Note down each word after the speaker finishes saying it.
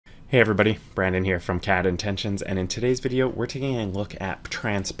Hey everybody, Brandon here from CAD Intentions, and in today's video we're taking a look at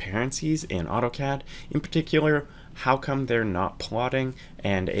transparencies in AutoCAD. In particular, how come they're not plotting,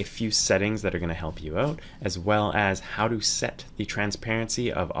 and a few settings that are going to help you out, as well as how to set the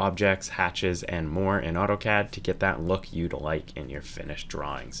transparency of objects, hatches, and more in AutoCAD to get that look you'd like in your finished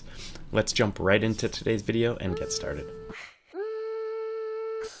drawings. Let's jump right into today's video and get started.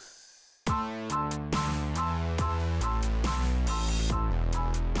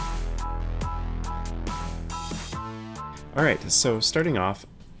 Alright, so starting off,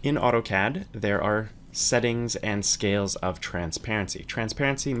 in AutoCAD there are settings and scales of transparency.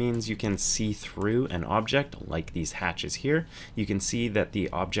 Transparency means you can see through an object, like these hatches here. You can see that the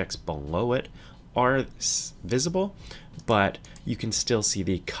objects below it are visible, but you can still see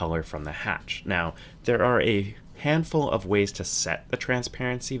the color from the hatch. Now, there are a handful of ways to set the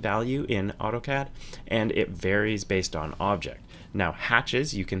transparency value in AutoCAD, and it varies based on object. Now,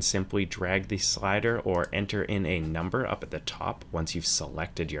 hatches, you can simply drag the slider or enter in a number up at the top once you've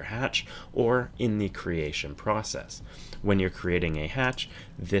selected your hatch, or in the creation process. When you're creating a hatch,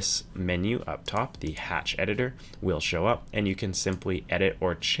 this menu up top, the hatch editor, will show up, and you can simply edit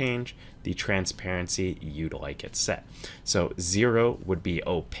or change the transparency you'd like it set. So 0 would be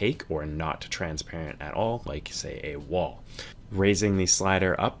opaque or not transparent at all, like say a wall. Raising the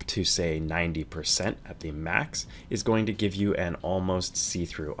slider up to say 90% at the max is going to give you an almost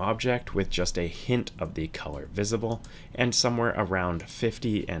see-through object with just a hint of the color visible, and somewhere around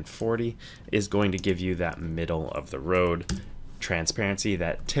 50 and 40 is going to give you that middle of the road transparency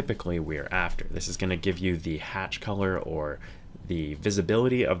that typically we're after. This is going to give you the hatch color or the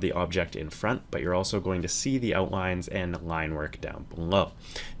visibility of the object in front, but you're also going to see the outlines and line work down below.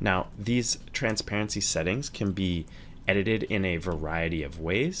 Now, these transparency settings can be edited in a variety of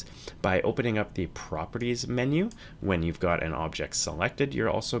ways. By opening up the properties menu, when you've got an object selected,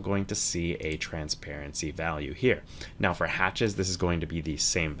 you're also going to see a transparency value here. Now for hatches, this is going to be the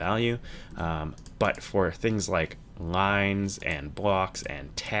same value, but for things like lines and blocks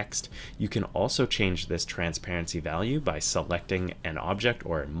and text, you can also change this transparency value by selecting an object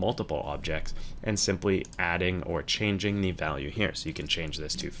or multiple objects and simply adding or changing the value here. So you can change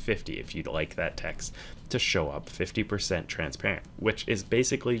this to 50 if you'd like that text to show up 50% transparent, which is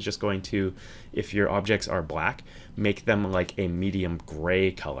basically just going to, if your objects are black, make them like a medium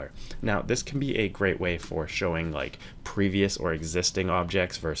gray color. Now this can be a great way for showing like previous or existing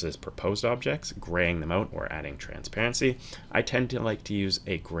objects versus proposed objects, graying them out or adding transparency. I tend to like to use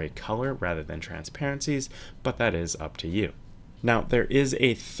a gray color rather than transparencies, but that is up to you. Now, there is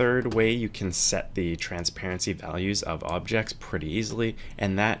a third way you can set the transparency values of objects pretty easily,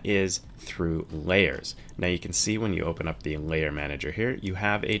 and that is through layers. Now you can see when you open up the layer manager here, you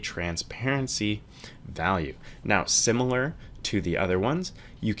have a transparency value. Now, similar to the other ones,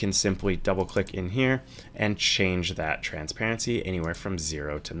 you can simply double click in here and change that transparency anywhere from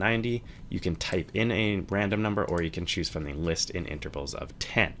 0 to 90. You can type in a random number, or you can choose from the list in intervals of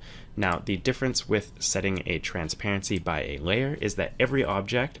 10. Now, the difference with setting a transparency by a layer is that every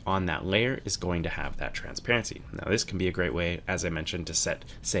object on that layer is going to have that transparency. Now, this can be a great way, as I mentioned, to set,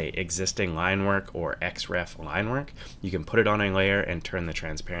 say, existing line work or XREF line work. You can put it on a layer and turn the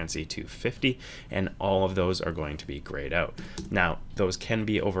transparency to 50, and all of those are going to be grayed out. Now, those can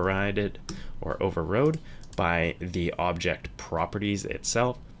be overridden or overrode by the object properties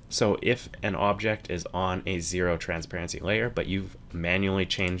itself. So if an object is on a 0 transparency layer, but you've manually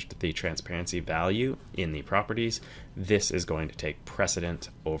changed the transparency value in the properties, this is going to take precedent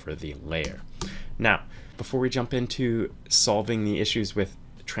over the layer. Now, before we jump into solving the issues with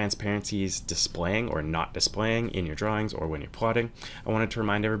transparencies displaying or not displaying in your drawings or when you're plotting, I wanted to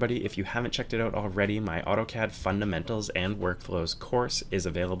remind everybody, if you haven't checked it out already, my AutoCAD Fundamentals and Workflows course is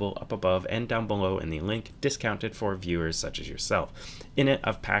available up above and down below in the link, discounted for viewers such as yourself. In it,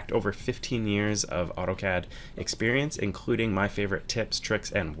 I've packed over 15 years of AutoCAD experience, including my favorite tips,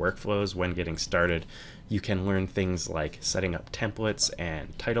 tricks, and workflows when getting started. You can learn things like setting up templates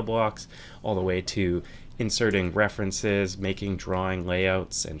and title blocks, all the way to inserting references, making drawing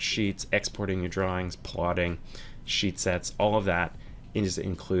layouts and sheets, exporting your drawings, plotting, sheet sets, all of that is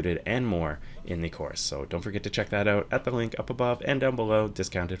included and more in the course. So don't forget to check that out at the link up above and down below,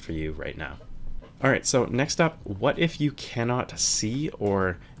 discounted for you right now. All right, so next up, what if you cannot see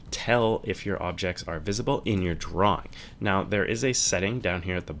or tell if your objects are visible in your drawing? Now, there is a setting down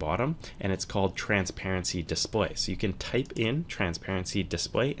here at the bottom, and it's called transparency display. So you can type in transparency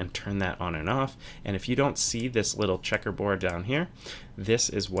display and turn that on and off. And if you don't see this little checkerboard down here, this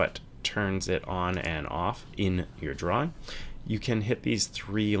is what turns it on and off in your drawing. you can hit these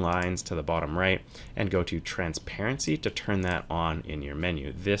 3 lines to the bottom right and go to transparency to turn that on in your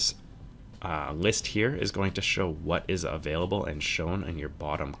menu. This list here is going to show what is available and shown in your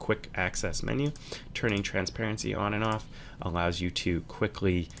bottom quick access menu. Turning transparency on and off allows you to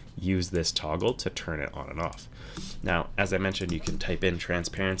quickly use this toggle to turn it on and off. Now, as I mentioned, you can type in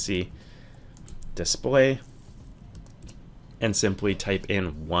transparency display and simply type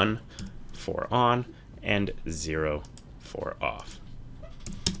in 1 for on and 0 for off.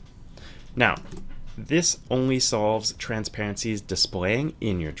 Now, this only solves transparencies displaying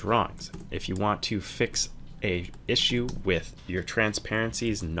in your drawings. If you want to fix a issue with your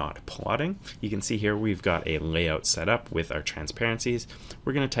transparencies not plotting, you can see here we've got a layout set up with our transparencies.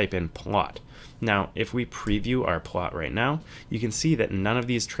 We're going to type in plot. Now, if we preview our plot right now, you can see that none of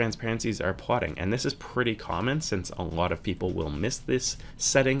these transparencies are plotting, and this is pretty common since a lot of people will miss this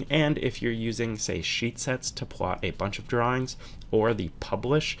setting. And if you're using, say, sheet sets to plot a bunch of drawings or the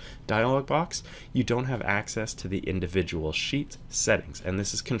publish dialog box, you don't have access to the individual sheet settings, and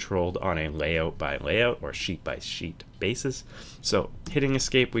this is controlled on a layout by layout or sheet by sheet basis. So hitting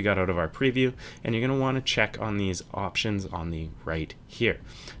escape, we got out of our preview, and you're going to want to check on these options on the right here.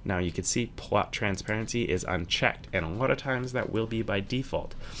 Now you can see plot transparency is unchecked, and a lot of times that will be by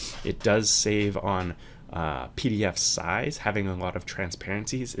default. It does save on PDF size. Having a lot of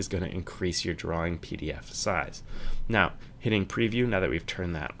transparencies is going to increase your drawing PDF size. Now, hitting preview, now that we've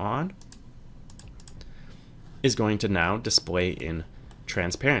turned that on, is going to now display in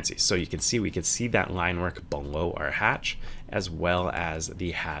transparency. So you can see, we can see that line work below our hatch as well as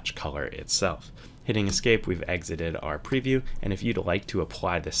the hatch color itself. Hitting escape, we've exited our preview, and if you'd like to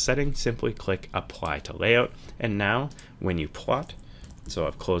apply this setting, simply click apply to layout. And now when you plot, so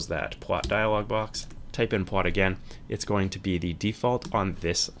I've closed that plot dialog box, type in plot again, it's going to be the default on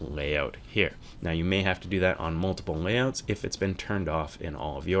this layout here. Now you may have to do that on multiple layouts if it's been turned off in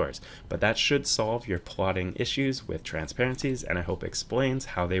all of yours, but that should solve your plotting issues with transparencies, and I hope explains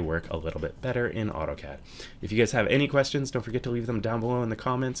how they work a little bit better in AutoCAD. If you guys have any questions, don't forget to leave them down below in the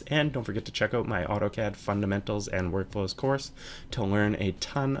comments, and don't forget to check out my AutoCAD Fundamentals and Workflows course to learn a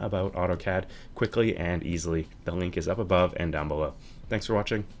ton about AutoCAD quickly and easily. The link is up above and down below. Thanks for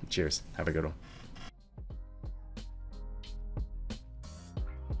watching. Cheers. Have a good one.